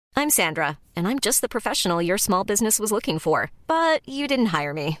I'm Sandra, and I'm just the professional your small business was looking for. But you didn't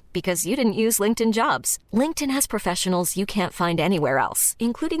hire me because you didn't use LinkedIn Jobs. LinkedIn has professionals you can't find anywhere else,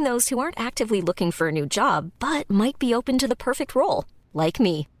 including those who aren't actively looking for a new job, but might be open to the perfect role, like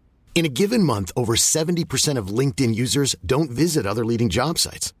me. In a given month, over 70% of LinkedIn users don't visit other leading job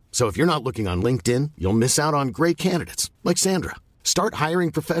sites. So if you're not looking on LinkedIn, you'll miss out on great candidates like Sandra. Start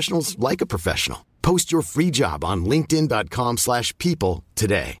hiring professionals like a professional. Post your free job on linkedin.com/people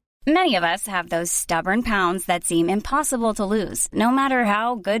today. Many of us have those stubborn pounds that seem impossible to lose, no matter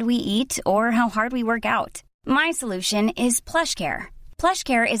how good we eat or how hard we work out. My solution is PlushCare.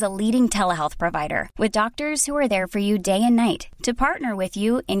 PlushCare is a leading telehealth provider with doctors who are there for you day and night to partner with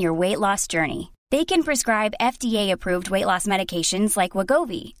you in your weight loss journey. They can prescribe FDA-approved weight loss medications like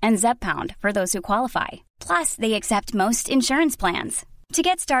Wegovy and Zepbound for those who qualify. Plus, they accept most insurance plans. To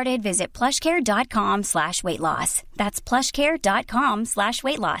get started, visit plushcare.com/weightloss. That's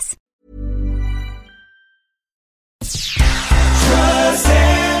plushcare.com/weightloss. Trust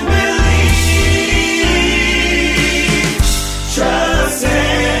and believe. Trust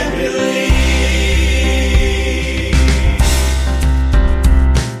and believe.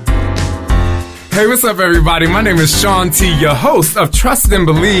 Hey, what's up, everybody? My name is Sean T, your host of Trust and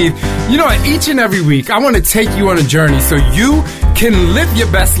Believe. You know, each and every week, I want to take you on a journey so you can live your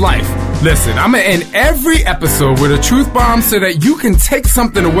best life. Listen, I'm going to end every episode with a truth bomb so that you can take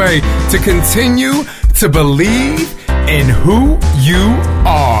something away to continue to believe in who you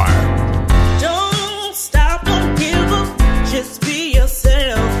are. Don't stop, don't give up, just be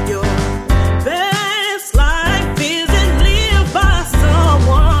yourself. Your best life isn't lived by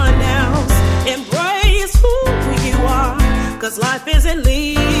someone else. Embrace who you are, 'cause life isn't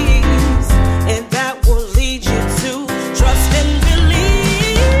leaves, and that will lead you to trust and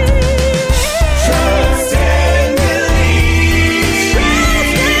believe. Trust and believe.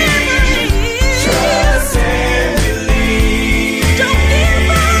 Trust and believe. Don't give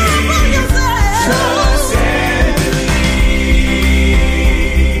up on yourself. Trust and believe.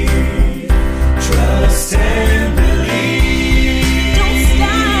 Trust and believe. Don't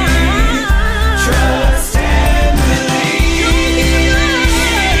stop. Trust and believe. Don't give up.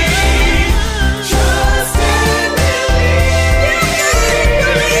 Trust and believe. You gotta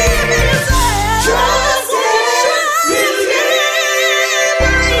believe in yourself. Trust and believe.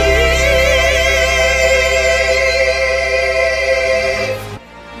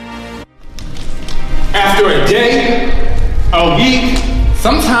 After a day, a week,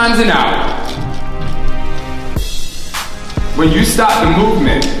 sometimes an hour, when you stop the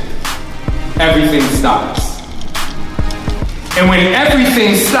movement, everything stops. And when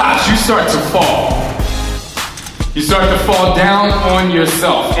everything stops, you start to fall. You start to fall down on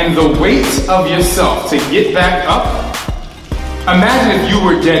yourself, and the weight of yourself to get back up. Imagine if you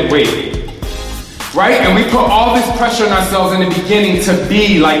were dead weight, right? And we put all this pressure on ourselves in the beginning to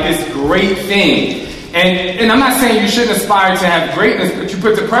be like this great thing. And I'm not saying you shouldn't aspire to have greatness, but you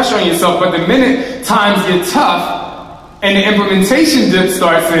put the pressure on yourself. But the minute times get tough and the implementation dip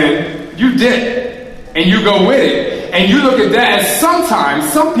starts in, you dip and you go with it. And you look at that as sometimes,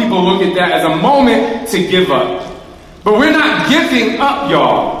 some people look at that as a moment to give up. But we're not giving up,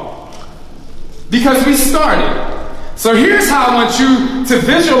 y'all, because we started. So here's how I want you to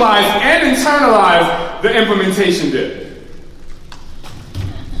visualize and internalize the implementation dip.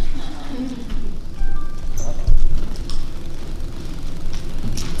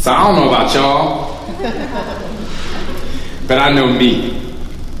 So I don't know about y'all, but I know me.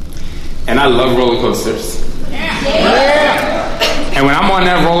 And I love roller coasters. And when I'm on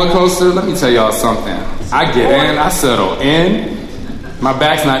that roller coaster, let me tell y'all something. I get in, I settle in. My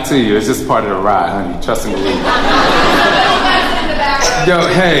back's not to you, it's just part of the ride, honey. Trust and believe. Yo,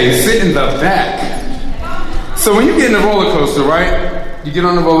 hey, sit in the back. So when you get in the roller coaster, right? You get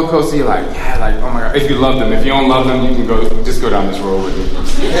on the roller coaster, you're like, yeah, like, oh my God. If you love them, if you don't love them, you can just go down this road with me.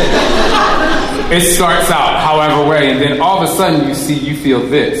 It starts out however way, and then all of a sudden you feel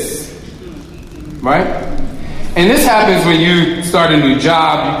this, right? And this happens when you start a new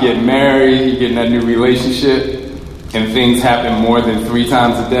job, you get married, you get in that new relationship, and things happen more than 3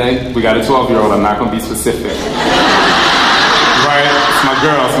 times a day. We got a 12-year-old, I'm not going to be specific. Right? It's my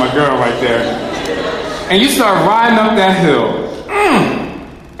girl right there. And you start riding up that hill.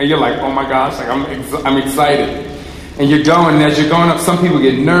 And you're like, oh my gosh, like I'm excited. And you're going, and as you're going up, some people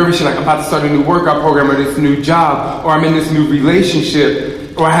get nervous. You're like, I'm about to start a new workout program or this new job, or I'm in this new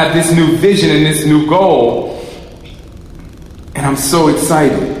relationship, or I have this new vision and this new goal. And I'm so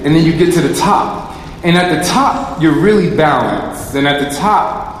excited. And then you get to the top. And at the top, you're really balanced. And at the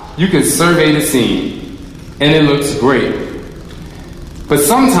top, you can survey the scene. And it looks great. But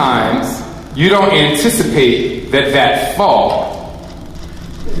sometimes you don't anticipate that fall,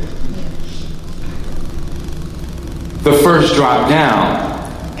 the first drop down,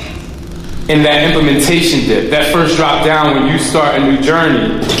 in that implementation dip, that first drop down when you start a new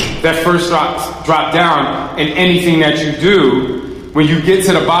journey, that first drop down in anything that you do, when you get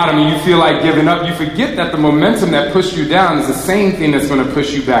to the bottom and you feel like giving up, you forget that the momentum that pushed you down is the same thing that's going to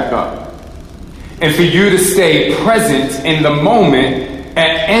push you back up. And for you to stay present in the moment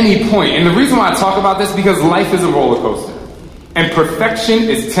at any point. And the reason why I talk about this is because life is a roller coaster. And perfection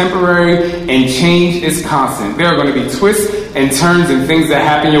is temporary and change is constant. There are going to be twists and turns and things that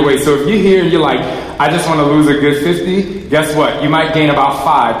happen your way. So if you're here and you're like, I just want to lose a good 50, guess what? You might gain about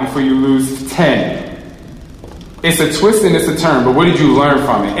 5 before you lose 10. It's a twist and it's a turn, but what did you learn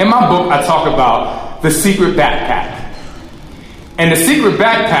from it? In my book, I talk about the secret backpack. And the secret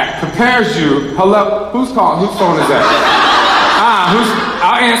backpack prepares you. Hello? Who's calling? Whose phone is that?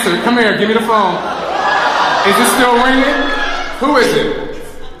 I'll answer. Come here. Give me the phone. Is it still ringing? Who is it?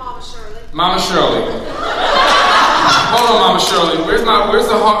 Mama Shirley. Mama Shirley. Hold on, Mama Shirley. Where's the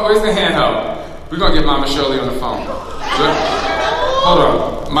handheld? We're gonna get Mama Shirley on the phone. Good. Hold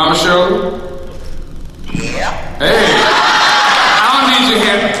on. Mama Shirley? Yeah. Hey. I don't need your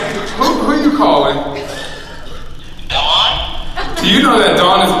hand. Who are you calling? Dawn? Do you know that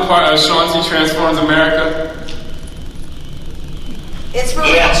Dawn is a part of Shaun T. Transforms America? It's for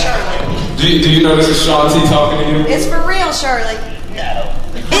real, Shirley. Do you know this is Shaun T. talking to you? It's for real, Shirley. No.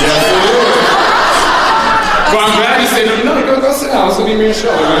 Yes, it is. Well, I'm glad you said no. Go sit down. This will be me and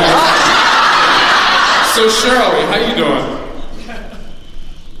Shirley. So Shirley, how you doing?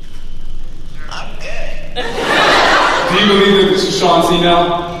 I'm good. Do you believe that this is Shaun T.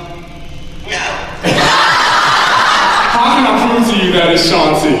 now? No. How can I prove to you that it's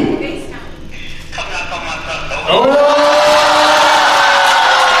Shaun T? Come knock on my front door. Oh!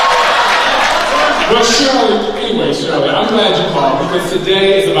 Well, Shirley, I'm glad you called because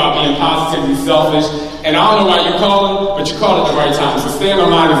today is about being positively selfish. And I don't know why you're calling, but you called at the right time. So stay on the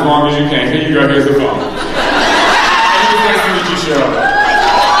line as long as you can. Here you go, here's the phone. It was nice to meet you, Shirley.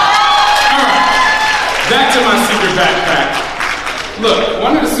 All right, back to my secret backpack. Look,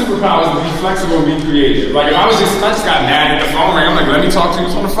 one of the superpowers is be flexible and be creative. Like if I just got mad at the phone ring, I'm like, let me talk to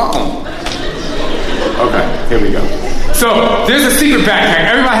you on the phone. Okay, here we go. So, there's a secret backpack.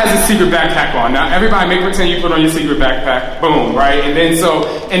 Everybody has a secret backpack on. Now, everybody make pretend you put on your secret backpack. Boom, right? And then so,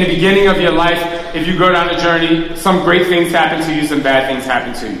 in the beginning of your life, if you go down a journey, some great things happen to you, some bad things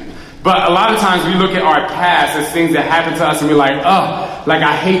happen to you. But a lot of times we look at our past as things that happen to us and we're like, oh, like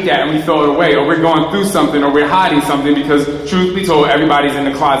I hate that, and we throw it away. Or we're going through something, or we're hiding something because, truth be told, everybody's in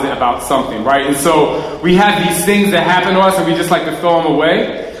the closet about something, right? And so, we have these things that happen to us and we just like to throw them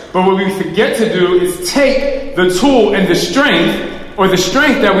away. But what we forget to do is take the tool and the strength, or the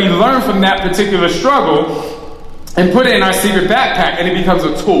strength that we learn from that particular struggle, and put it in our secret backpack, and it becomes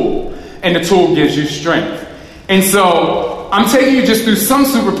a tool. And the tool gives you strength. And so, I'm taking you just through some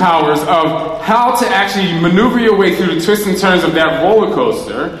superpowers of how to actually maneuver your way through the twists and turns of that roller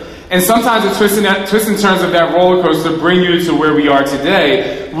coaster. And sometimes the twists and turns of that roller coaster bring you to where we are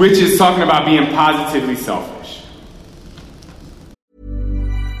today, which is talking about being positively selfish.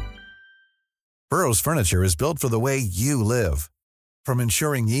 Burrow's furniture is built for the way you live. From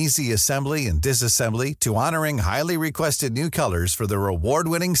ensuring easy assembly and disassembly to honoring highly requested new colors for their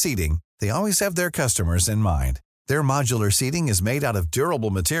award-winning seating, they always have their customers in mind. Their modular seating is made out of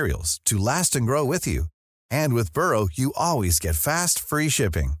durable materials to last and grow with you. And with Burrow, you always get fast, free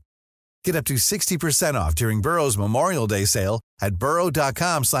shipping. Get up to 60% off during Burrow's Memorial Day sale at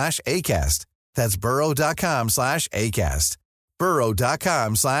burrow.com/ACAST. That's burrow.com/ACAST.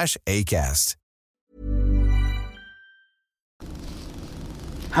 burrow.com/ACAST.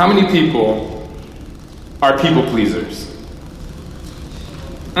 How many people are people pleasers?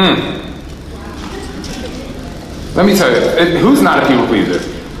 Let me tell you, who's not a people pleaser?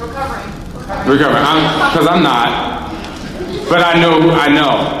 Recovering. Because I'm not. But I know,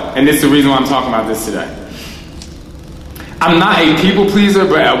 and this is the reason why I'm talking about this today. I'm not a people pleaser,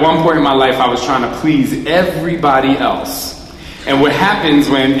 but at one point in my life, I was trying to please everybody else. And what happened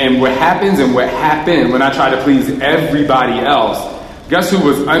when I tried to please everybody else, guess who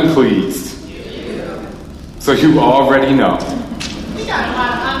was unpleased? So you already know. We got a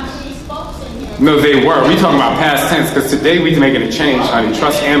lot of unpleased folks in here. No, they were. We talking about past tense, because today we're making a change, honey.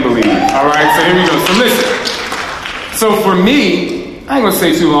 Trust and believe. All right, so here we go. So listen. So for me, I ain't going to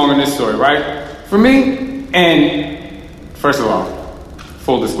say too long on this story, right? For me, and first of all,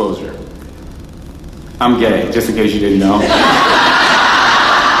 full disclosure, I'm gay, just in case you didn't know.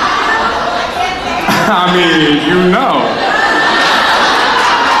 I mean, you know.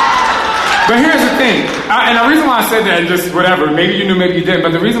 But here's the thing, and the reason why I said that, and just whatever, maybe you knew, maybe you didn't,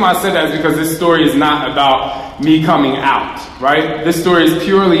 but the reason why I said that is because this story is not about me coming out, right? This story is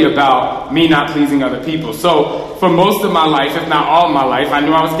purely about me not pleasing other people. So for most of my life, if not all of my life, I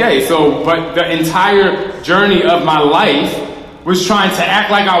knew I was gay. But the entire journey of my life was trying to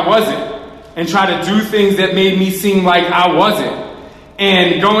act like I wasn't, and try to do things that made me seem like I wasn't,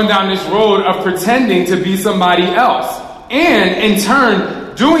 and going down this road of pretending to be somebody else, and in turn,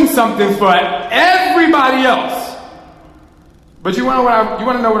 doing something for everybody else. But you want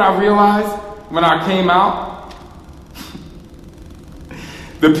to know what I realized when I came out?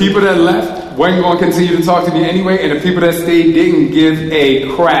 The people that left weren't going to continue to talk to me anyway, and the people that stayed didn't give a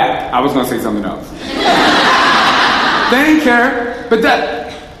crap. I was going to say something else. They didn't care. But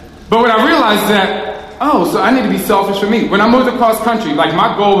when I realized that, so I need to be selfish for me. When I moved across country, like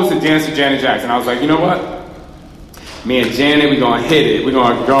my goal was to dance with Janet Jackson. I was like, you know what? Me and Janet, we're going to hit it. We're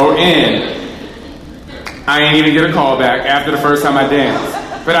going to go in. I ain't even get a call back after the first time I danced.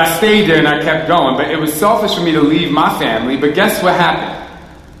 But I stayed there and I kept going. But it was selfish for me to leave my family. But guess what happened?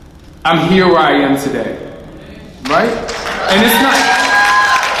 I'm here where I am today. Right? And it's not...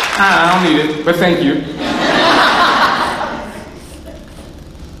 I don't need it, but thank you.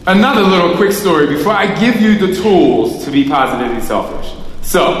 Another little quick story before I give you the tools to be positively selfish.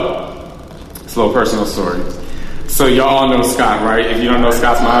 So, it's a little personal story. So y'all all know Scott, right? If you don't know,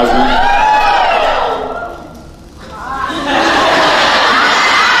 Scott's my husband.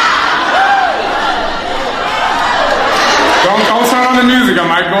 Don't turn on the music, I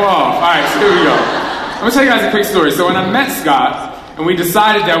might go off. All right, so here we go. I'm gonna tell you guys a quick story. So when I met Scott, and we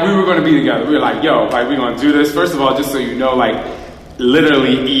decided that we were gonna be together, we were like, we're gonna do this. First of all, just so you know,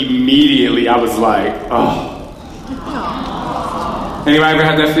 literally immediately, I was like, oh. Anybody ever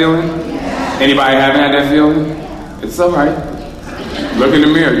had that feeling? Anybody haven't had that feeling? It's all right. Look in the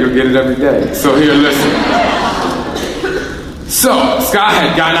mirror. You'll get it every day. So here, listen. So Scott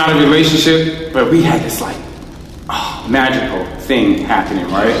had gotten out of a relationship, but we had this magical thing happening,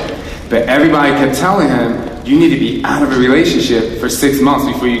 right? But everybody kept telling him, you need to be out of a relationship for 6 months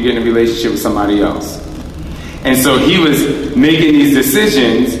before you get in a relationship with somebody else. And so he was making these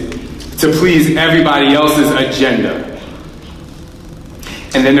decisions to please everybody else's agenda.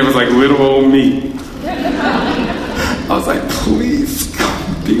 And then there was little old me. I was like, please come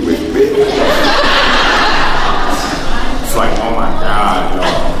be with me. It's like, oh my God,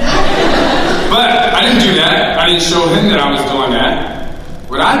 y'all. But I didn't do that. I didn't show him that I was doing that.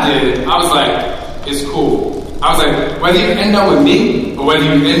 What I did, I was like, it's cool. I was like, whether you end up with me or whether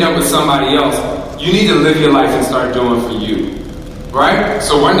you end up with somebody else, you need to live your life and start doing for you. Right?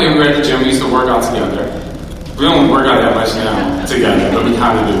 So one day we were at the gym, we used to work out together. We don't work out that much now together, but we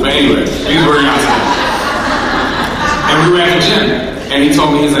kind of do. But anyway, we was working out together. And we were at the gym, and he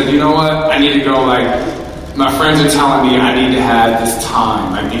told me, he's like, you know what? I need to go, my friends are telling me I need to have this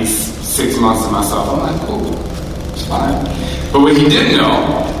time, these 6 months to myself. I'm like, cool, it's fine. But what he didn't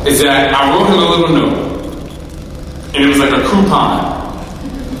know is that I wrote him a little note, and it was like a coupon.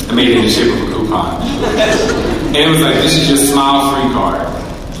 I made it in the shape of a coupon. And it was like, this is your smile-free card.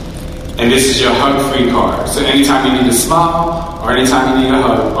 And this is your hug-free card. So anytime you need to smile, or anytime you need a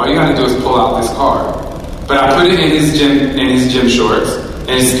hug, all you gotta do is pull out this card. But I put it in his gym shorts,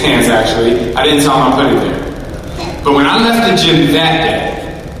 in his pants actually. I didn't tell him I put it there. But when I left the gym that day,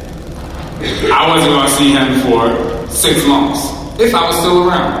 I wasn't gonna see him for 6 months. If I was still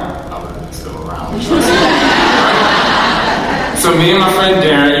around. I would have been still around. Right? So me and my friend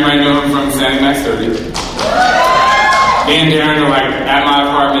Darren, you might know him from Standing Next 30. Me and Darren are at my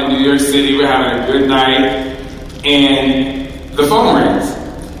apartment in New York City. We're having a good night. And the phone rings.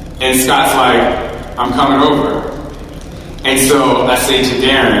 And Scott's like, I'm coming over. And so I say to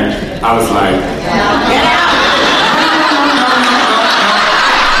Darren, I was like, get out.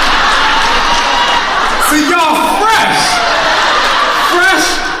 So y'all fresh.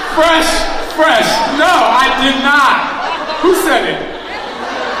 No, I did not. Who said it?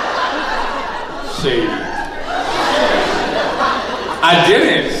 Shady. I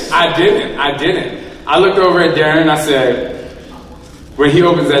didn't. I looked over at Darren and I said, when he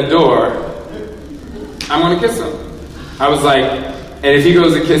opens that door, I'm going to kiss him. I was like, and if he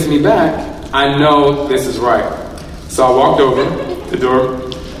goes to kiss me back, I know this is right. So I walked over, the door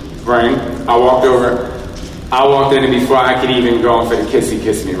rang, I walked in, and before I could even go in for the kiss, he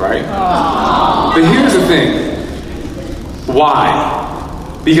kissed me, right? Aww. But here's the thing. Why?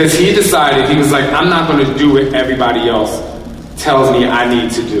 Because he decided, he was like, I'm not going to do what everybody else tells me I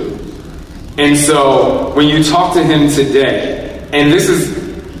need to do. And so when you talk to him today, and this is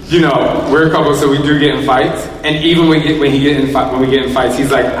we're a couple, so we do get in fights. And even when we get in fights,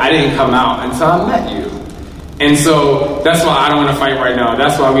 he's like, I didn't come out until I met you. And so that's why I don't want to fight right now.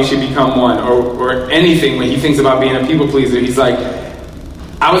 That's why we should become one, or anything. When he thinks about being a people pleaser, he's like,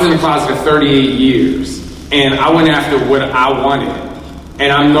 I was in the closet for 38 years, and I went after what I wanted,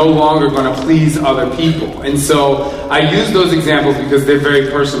 and I'm no longer going to please other people. And so I use those examples because they're very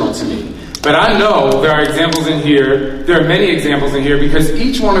personal to me. But I know there are examples in here, there are many examples in here, because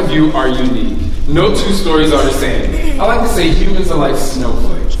each one of you are unique. No two stories are the same. I like to say humans are like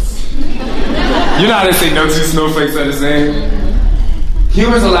snowflakes. You know how they say no two snowflakes are the same?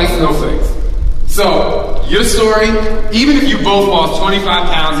 Humans are like snowflakes. So, your story, even if you both lost 25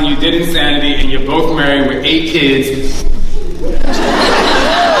 pounds and you did insanity and you're both married with 8 kids,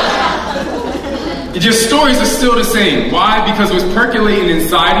 your stories are still the same. Why? Because what's percolating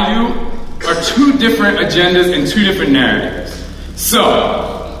inside of you are 2 different agendas and 2 different narratives. So,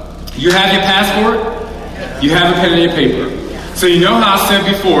 you have your passport, you have a pen and your paper. So you know how I said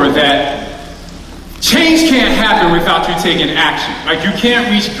before that change can't happen without you taking action. Like, you can't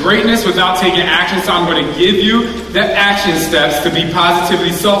reach greatness without taking action, so I'm going to give you the action steps to be positively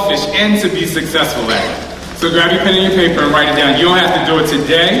selfish and to be successful at it. So grab your pen and your paper and write it down. You don't have to do it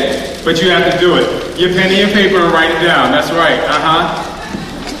today, but you have to do it. Your pen and your paper and write it down. That's right.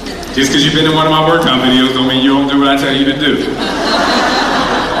 Just because you've been in one of my workout videos don't mean you don't do what I tell you to do.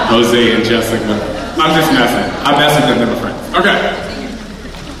 Jose and Jessica. I'm just messing. I mess with them, they're my friends. Okay.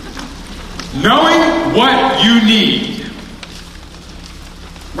 Knowing what you need.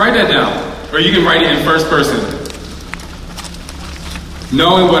 Write that down. Or you can write it in first person.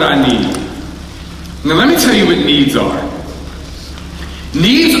 Knowing what I need. Now let me tell you what needs are.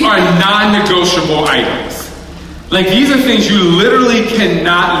 Needs are non-negotiable items. Like, these are things you literally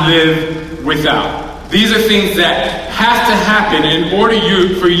cannot live without. These are things that have to happen in order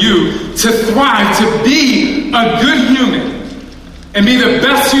for you to thrive, to be a good human. And be the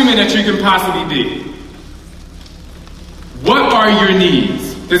best human that you can possibly be. What are your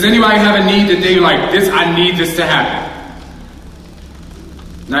needs? Does anybody have a need that they're like, this, I need this to happen?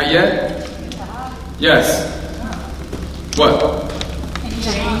 Not yet? Yes. What?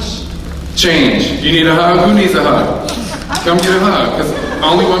 Change. You need a hug? Who needs a hug? Come get a hug. Because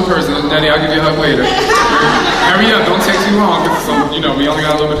only one person. Daddy, I'll give you a hug later. Hurry up. Don't take too long. Because we only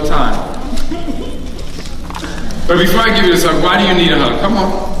got a little bit of time. But before I give you this hug, why do you need a hug? Come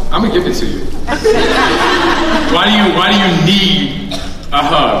on, I'm gonna give it to you. Why do you need a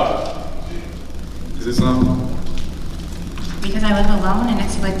hug? Is this on? Because I live alone and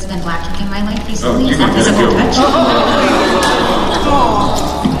it's what's been lacking in my life recently. You that physical touch.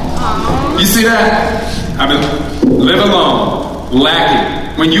 You see that? I've been live alone,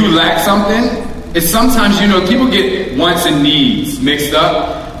 lacking. When you lack something, it's sometimes, people get wants and needs mixed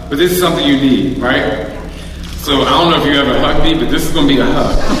up, but this is something you need, right? So I don't know if you ever hugged me, but this is going to be a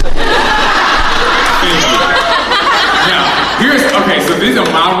hug. Thank you. Now, so these are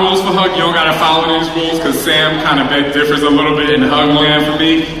my rules for hug. You don't got to follow these rules because Sam kind of differs a little bit in hug land for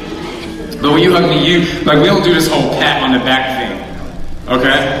me. But when you hug me, we don't do this whole pat on the back thing.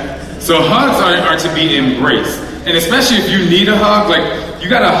 Okay? So hugs are to be embraced. And especially if you need a hug, you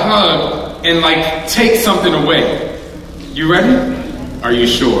got to hug and take something away. You ready? Are you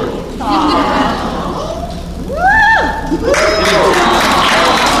sure?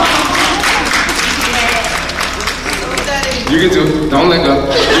 You can do, don't let go. You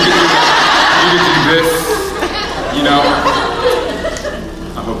can do this,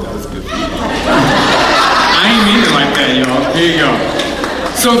 I hope that was good for you. I ain't mean it like that, y'all. Here you go.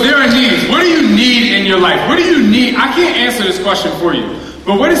 So there are needs. What do you need in your life? What do you need? I can't answer this question for you,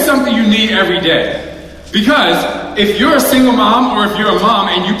 but what is something you need every day? Because if you're a single mom or if you're a mom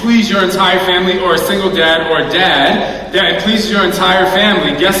and you please your entire family, or a single dad or a dad that pleases your entire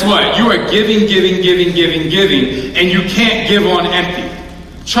family, guess what? You are giving, and you can't give on empty.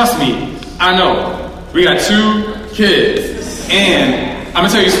 Trust me, I know. We got 2 kids, and I'm gonna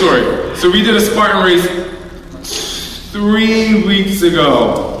tell you a story. So we did a Spartan race 3 weeks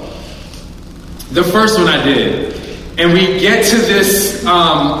ago. The first one I did. And we get to this,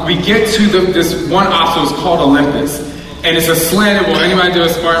 this one obstacle. It's called Olympus. And it's a slanted wall. Anybody do a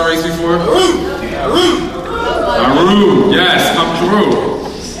Spartan race before? Aru. Yes, come through.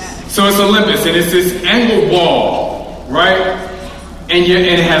 So it's Olympus, and it's this angled wall, right? And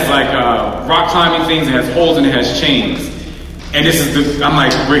it has rock climbing things, it has holes, and it has chains. And this is I'm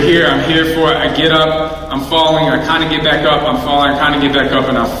we're here, I'm here for it. I get up, I'm falling, I kind of get back up, I'm falling, I kind of get back up,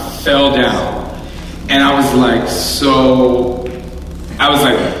 and I fell down. And I was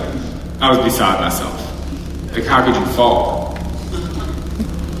beside myself. How could you fall?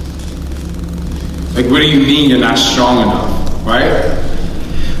 Like, what do you mean you're not strong enough, right?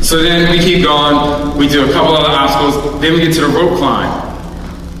 So then we keep going, we do a couple other obstacles, then we get to the rope climb.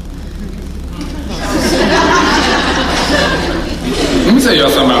 Let me tell y'all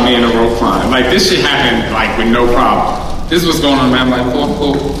something about me and the rope climb. Like, this shit happened, like, with no problem. This is what's going on, man. I'm like,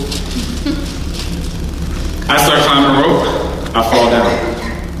 cool. I start climbing the rope, I fall down.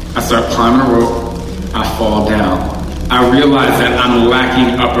 I start climbing the rope, I fall down. I realize that I'm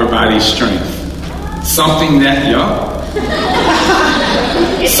lacking upper body strength. Something that,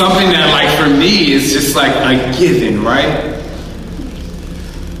 something that, like, for me is just like a given, right?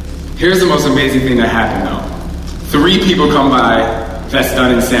 Here's the most amazing thing that happened, though. 3 people come by that's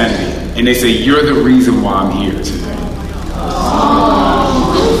done insanity, and they say, you're the reason why I'm here today.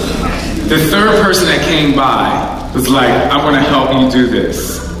 The 3rd person that came by was like, I'm going to help you do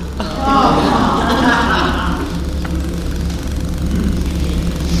this.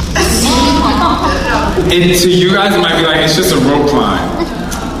 And to you guys, it might be like, it's just a rope climb.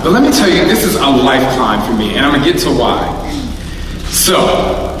 But let me tell you, this is a life climb for me, and I'm going to get to why. So,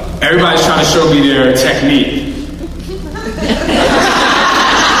 everybody's trying to show me their technique.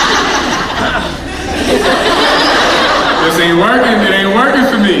 This ain't working, it ain't working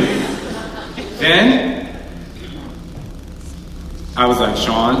for me. Then, I was like,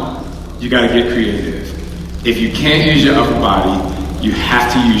 Sean, you got to get creative. If you can't use your upper body, you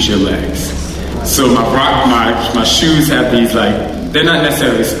have to use your legs. So my shoes have these, like, they're not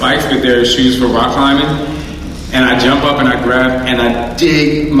necessarily spikes, but they're shoes for rock climbing. And I jump up and I grab and I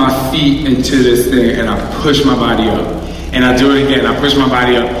dig my feet into this thing and I push my body up. And I do it again, I push my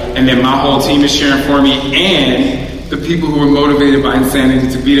body up. And then my whole team is cheering for me, and the people who were motivated by insanity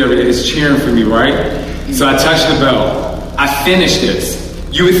to be there is cheering for me, right? So I touch the bell. I finish this.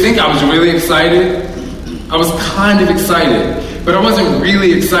 You would think I was really excited. I was kind of excited. But I wasn't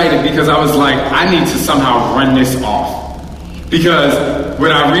really excited because I was like, I need to somehow run this off. Because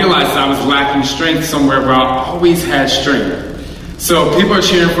when I realized I was lacking strength somewhere where I always had strength. So people are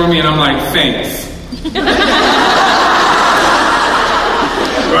cheering for me and I'm like, thanks.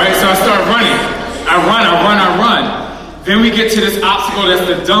 Right? So I start running. I run. Then we get to this obstacle that's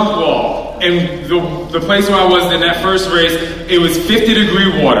the dunk wall. And the place where I was in that first race, it was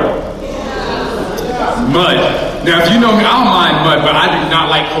 50-degree water. Mud. Now, if you know me, I don't mind mud, but I do not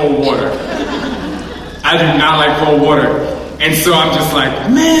like cold water. I do not like cold water. And so I'm just like,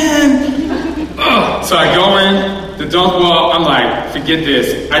 man. Ugh. So I go in, the dunk wall, I'm like, forget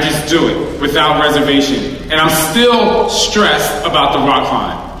this. I just do it without reservation. And I'm still stressed about the rock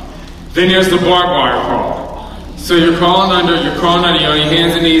climb. Then there's the barbed wire crawl. So you're crawling under, you're on your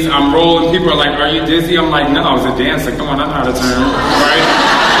hands and knees, I'm rolling. People are like, are you dizzy? I'm like, no, I was a dancer. Come on, I know how to turn, right?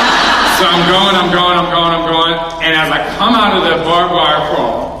 So I'm going. And as I come out of the barbed wire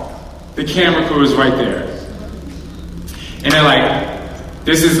crawl, the camera crew is right there. And they're like,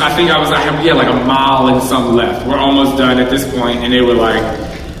 we had like a mile and some left. We're almost done at this point. And they were like,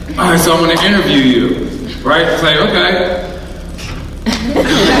 all right, so I'm going to interview you. Right? It's like, okay. I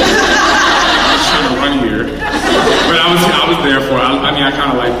was trying to run here. But I was there for it. I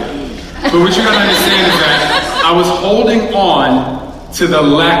kind of liked it. But what you got to understand is that I was holding on to the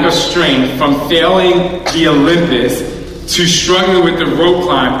lack of strength from failing the Olympus to struggling with the rope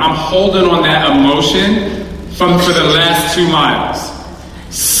climb. I'm holding on that emotion for the last 2 miles.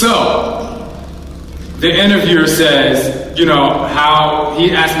 So, the interviewer says, how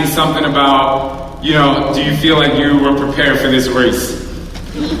he asked me something about, do you feel like you were prepared for this race?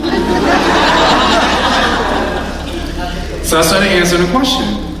 So I started answering the question.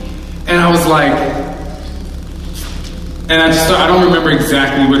 And I was like, and I don't remember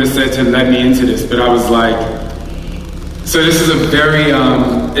exactly what it said to let me into this, but I was like, so this is a very,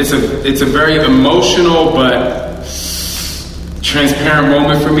 it's a very emotional but transparent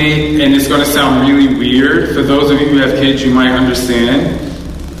moment for me, and it's going to sound really weird. For those of you who have kids, you might understand.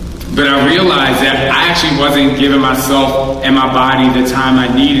 But I realized that I actually wasn't giving myself and my body the time I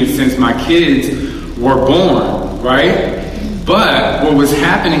needed since my kids were born, right? But what was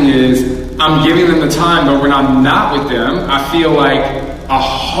happening is, I'm giving them the time, but when I'm not with them, I feel like a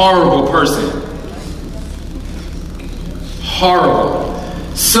horrible person. Horrible.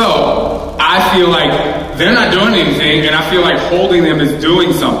 So, I feel like they're not doing anything, and I feel like holding them is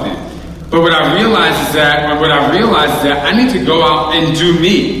doing something. But what I realize is that I need to go out and do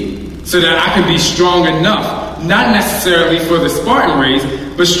me, so that I can be strong enough, not necessarily for the Spartan race,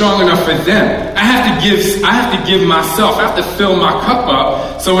 but strong enough for them. I have to give myself, I have to fill my cup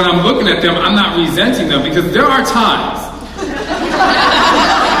up, so when I'm looking at them, I'm not resenting them, because there are times.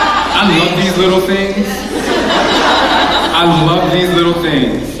 I love these little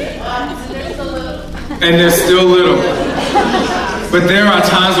things. and they're still little. But there are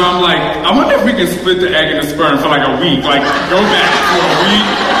times where I'm like, I wonder if we can split the egg and the sperm for like a week. Like, go back for a week.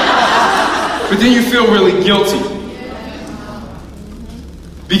 But then you feel really guilty.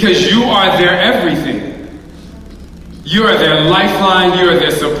 Because you are their everything. You are their lifeline, you are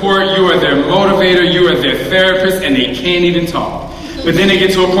their support, you are their motivator, you are their therapist, and they can't even talk. But then they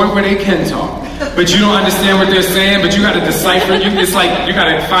get to a point where they can talk. But you don't understand what they're saying, but you gotta decipher. It's like you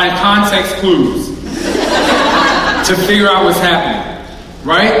gotta find context clues to figure out what's happening,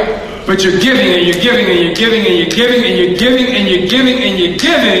 right? But you're giving and you're giving and you're giving and you're giving and you're giving and you're giving and you're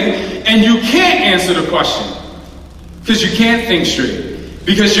giving, and you can't answer the question because you can't think straight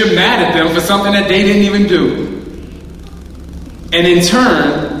because you're mad at them for something that they didn't even do. And in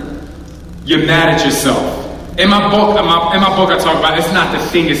turn, you're mad at yourself. In my book, I talk about it's not the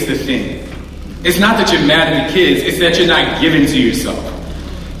thing, it's the thing. It's not that you're mad at the kids, it's that you're not giving to yourself.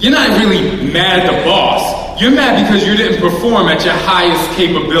 You're not really mad at the boss. You're mad because you didn't perform at your highest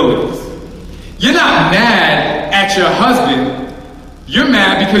capabilities. You're not mad at your husband. You're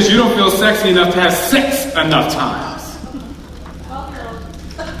mad because you don't feel sexy enough to have sex enough times.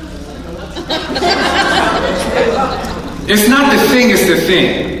 It's not the thing, it's the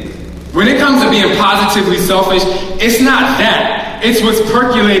thing. When it comes to being positively selfish, it's not that. It's what's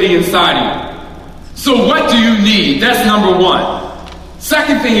percolating inside of you. So what do you need? That's number one.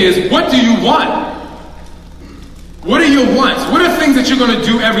 Second thing is, what do you want? What are your wants? What are things that you're going to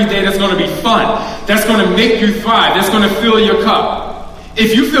do every day that's going to be fun, that's going to make you thrive, that's going to fill your cup?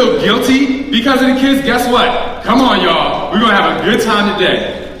 If you feel guilty because of the kids, guess what? Come on, y'all. We're going to have a good time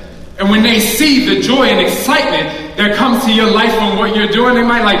today. And when they see the joy and excitement that comes to your life from what you're doing, they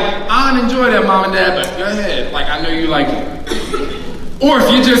might like, I don't enjoy that, Mom and Dad, but go ahead. Like, I know you like it. Or if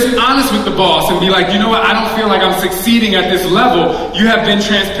you're just honest with the boss and be like, you know what, I don't feel like I'm succeeding at this level, you have been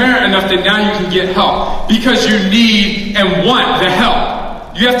transparent enough that now you can get help because you need and want the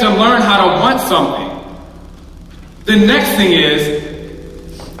help. You have to learn how to want something. The next thing is,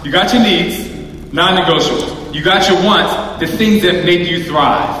 you got your needs, non-negotiables. You got your wants, the things that make you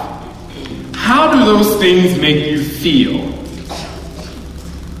thrive. How do those things make you feel?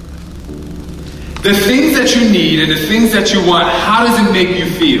 The things that you need and the things that you want, how does it make you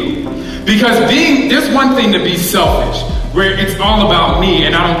feel? Because there's one thing to be selfish, where it's all about me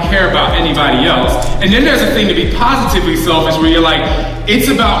and I don't care about anybody else. And then there's a thing to be positively selfish, where you're like, it's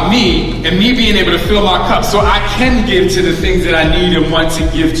about me and me being able to fill my cup so I can give to the things that I need and want to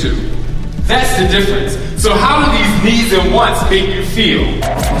give to. That's the difference. So how do these needs and wants make you feel?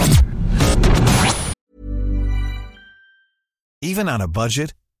 Even on a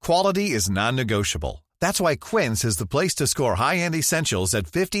budget, quality is non-negotiable. That's why Quince is the place to score high-end essentials at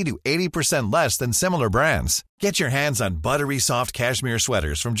 50 to 80% less than similar brands. Get your hands on buttery soft cashmere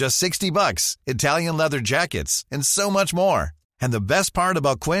sweaters from just $60, Italian leather jackets, and so much more. And the best part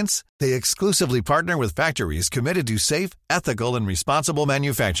about Quince, they exclusively partner with factories committed to safe, ethical, and responsible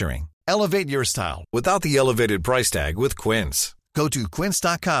manufacturing. Elevate your style without the elevated price tag with Quince. Go to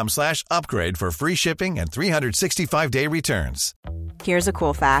quince.com/upgrade for free shipping and 365-day returns. Here's a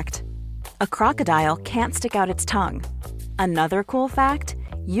cool fact. A crocodile can't stick out its tongue. Another cool fact,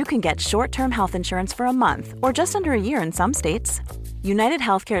 you can get short-term health insurance for a month or just under a year in some states. United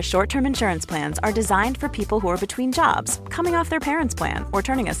Healthcare short-term insurance plans are designed for people who are between jobs, coming off their parents' plan, or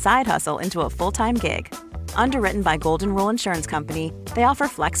turning a side hustle into a full-time gig. Underwritten by Golden Rule Insurance Company, they offer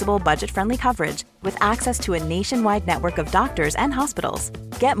flexible, budget-friendly coverage with access to a nationwide network of doctors and hospitals.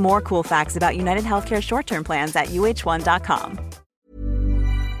 Get more cool facts about United Healthcare short-term plans at uh1.com.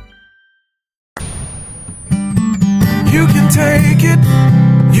 You can take it,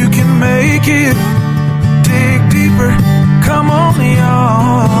 you can make it. Dig deeper, come on,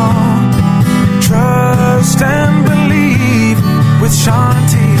 y'all. Trust and believe with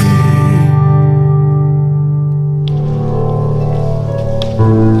Shanti.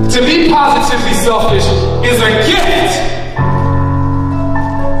 To be positively selfish is a gift.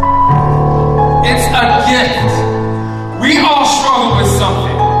 It's a gift. We all struggle with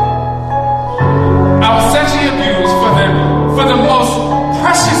something. I was sexually abused for the most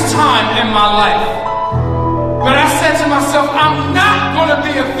precious time in my life. But I said to myself, I'm not going to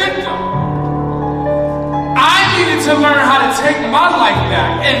be a victim. I needed to learn how to take my life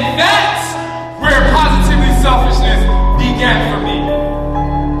back. And that's where positively selfishness began for me.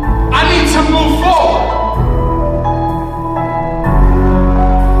 I need to move forward.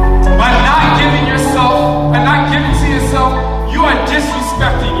 By not giving yourself and not giving to yourself, you are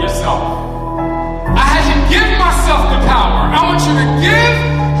disrespecting yourself. I had to give myself the power. I want you to give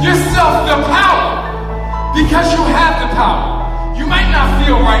yourself the power because you have the power. You might not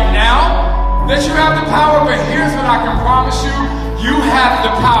feel right now that you have the power, but here's what I can promise you. You have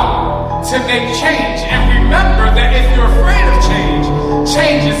the power to make change. And remember that if you're afraid of change,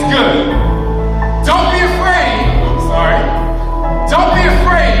 change is good. Don't be afraid, don't be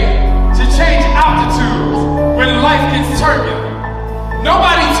afraid to change altitudes when life gets turbulent.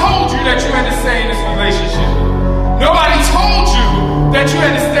 Nobody told you that you had to stay in this relationship. Nobody told you that you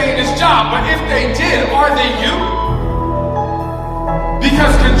had to stay in this job, but if they did, are they you?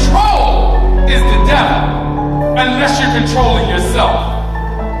 Because control is the devil unless you're controlling yourself.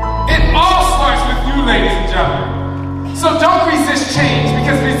 It all starts with you, ladies and gentlemen. So don't resist change,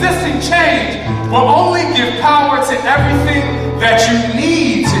 because resisting change will only give power to everything that you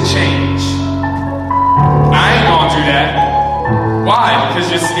need to change. I ain't gonna do that. Why?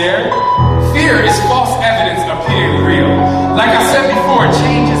 Because you're scared? Fear is false evidence appearing real. Like I said before,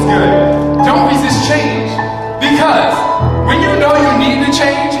 change is good. Don't resist change, because when you know you need to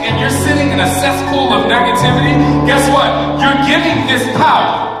change and you're sitting in a cesspool of negativity, guess what? You're giving this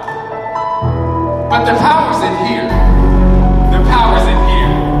power. But the power's in here. The power's in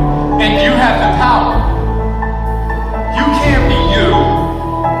here. And you have the power. You can't be you.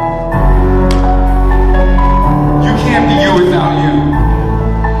 You can't be you without you.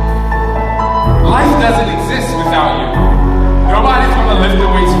 Life doesn't exist without you. Nobody's gonna lift the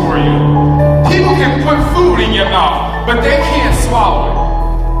weights for you. People can put food in your mouth, but they can't swallow it.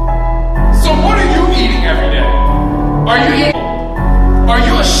 So what are you eating every day? Are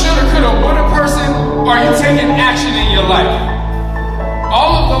you a shoulda, coulda, woulda person? Or are you taking action in your life?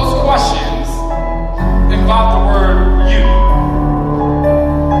 All of those questions involve the word you.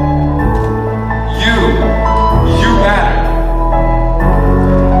 You matter.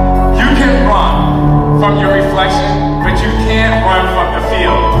 You can run from your reflection, but you can't run from the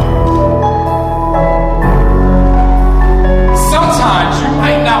field. Sometimes you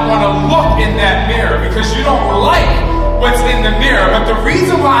might not want to look in that mirror because you don't like what's in the mirror. But the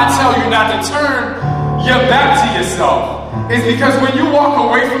reason why I tell you not to turn your back to yourself is because when you walk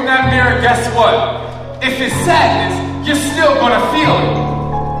away from that mirror, guess what? If it's sadness, you're still going to feel it.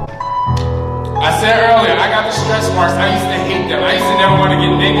 I said earlier, I got the stretch marks. I used to hate them. I used to never want to get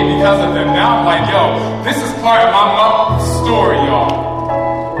naked because of them. Now I'm like, yo, this is part of my mother's story, y'all.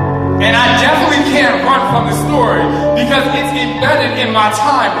 And I definitely can't run from the story because it's embedded in my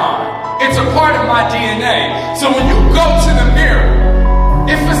timeline. It's a part of my DNA. So when you go to the mirror,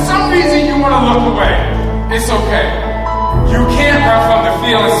 if for some reason you want to look away, it's okay. You can't run from the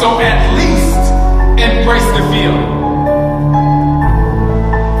feeling, so at least embrace the feeling.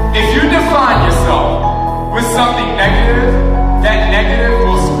 If you define yourself with something negative, that negative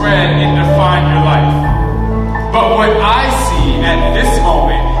will spread and define your life. But what I see at this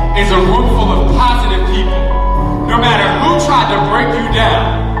moment is a room full of positive people. No matter who tried to break you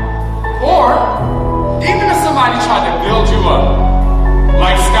down, or even if somebody tried to build you up.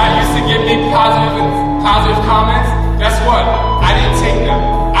 Like Scott used to give me positive comments, guess what? I didn't take them.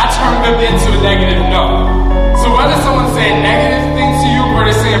 I turned them into a negative no. So whether someone's saying negative things to you or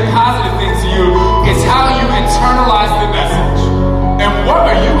they're saying positive things to you, it's how you internalize the message. And what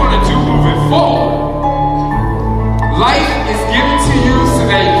are you going to do moving forward? Life is given to you so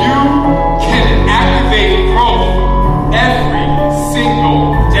that you can activate growth every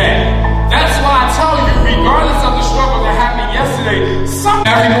single day. That's why I tell you, regardless of the struggle that happened yesterday,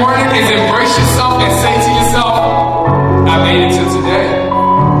 every morning is embrace yourself and say to yourself, I made it to today.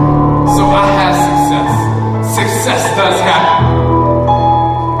 So I have success. Success does happen.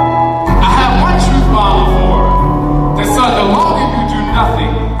 I have one truth bomb before that said the longer you do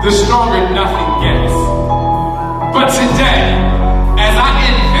nothing, the stronger nothing gets. But today, as I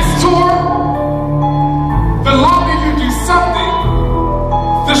end this tour, the longer you do something,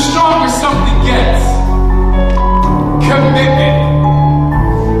 the stronger something gets. Commitment.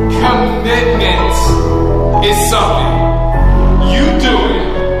 Commitment is something. You doing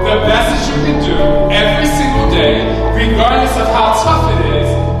the best that you can do every single day, regardless of how tough it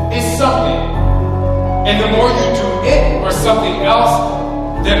is something. And the more you do it or something else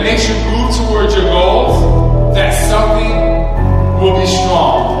that makes you move towards your goals, that something will be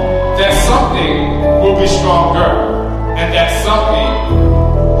strong. That something will be stronger. And that something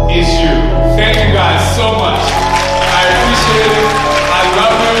is you. Thank you guys so much. I appreciate it. I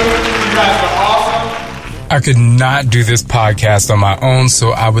love you. You guys are awesome. I could not do this podcast on my own,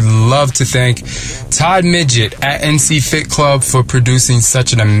 so I would love to thank Todd Midget at NC Fit Club for producing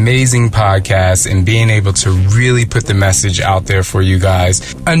such an amazing podcast and being able to really put the message out there for you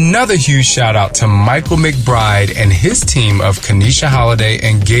guys. Another huge shout out to Michael McBride and his team of Kanisha Holiday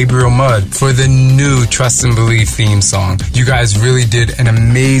and Gabriel Mudd for the new Trust and Believe theme song. You guys really did an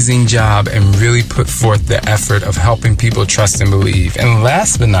amazing job and really put forth the effort of helping people trust and believe. And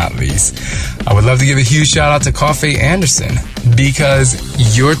last but not least, I would love to give a huge shout out to Coffee Anderson, because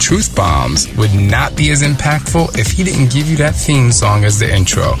your truth bombs would not be as impactful if he didn't give you that theme song as the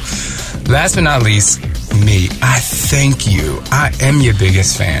intro. Last but not least, me. I thank you. I am your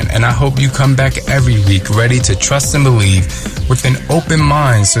biggest fan, and I hope you come back every week ready to trust and believe with an open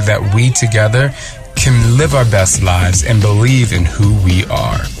mind so that we together can live our best lives and believe in who we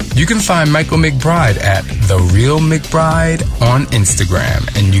are. You can find Michael McBride at The Real McBride on Instagram,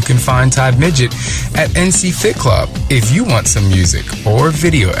 and you can find Todd Midget at NC Fit Club if you want some music or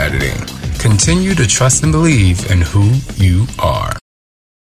video editing. Continue to trust and believe in who you are.